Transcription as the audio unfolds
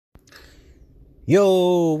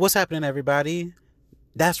Yo, what's happening, everybody?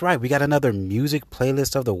 That's right, we got another music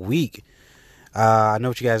playlist of the week. I know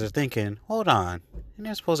what you guys are thinking. Hold on, and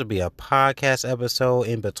there's supposed to be a podcast episode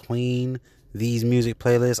in between these music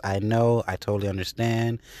playlists. I know, I totally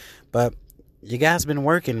understand, but you guys been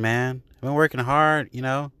working, man. Been working hard,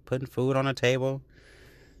 putting food on the table,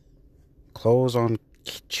 clothes on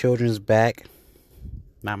children's back.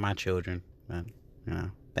 Not my children, but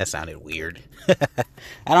that sounded weird. I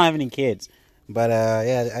don't have any kids. But,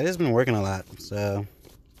 I just been working a lot, so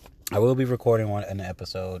I will be recording an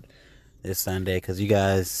episode this Sunday, because you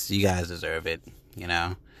guys deserve it,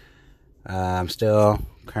 I'm still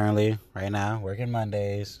currently, right now, working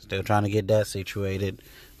Mondays, still trying to get that situated,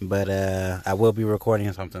 but, I will be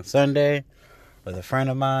recording something Sunday with a friend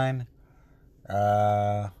of mine,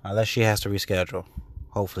 unless she has to reschedule.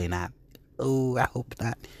 Hopefully not. Oh, I hope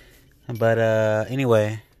not. But,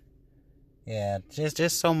 anyway... Yeah,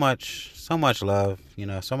 just so much love,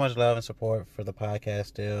 so much love and support for the podcast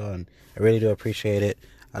still, and I really do appreciate it.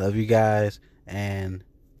 I love you guys, and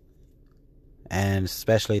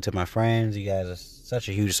especially to my friends. You guys are such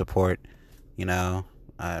a huge support, I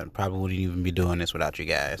probably wouldn't even be doing this without you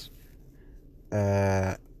guys.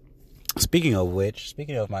 Speaking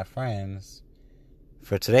of my friends,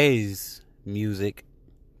 for today's music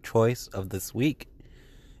choice of this week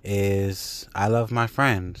is I Love My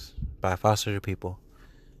Friends by Foster the People.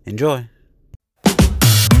 Enjoy.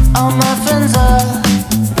 All my friends are,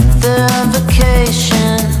 they're on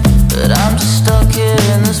vacation, but I'm just stuck here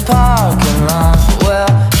in this parking lot. Well,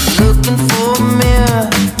 I'm looking for a mirror,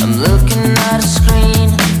 I'm looking at a screen.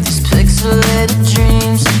 These pixelated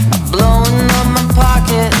dreams are blowing up my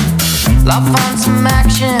pocket. I'll find some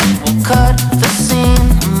action, we'll cut the scene.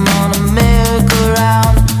 I'm on a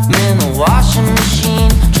merry-go-round, I'm in a washing machine,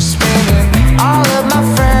 just spinning all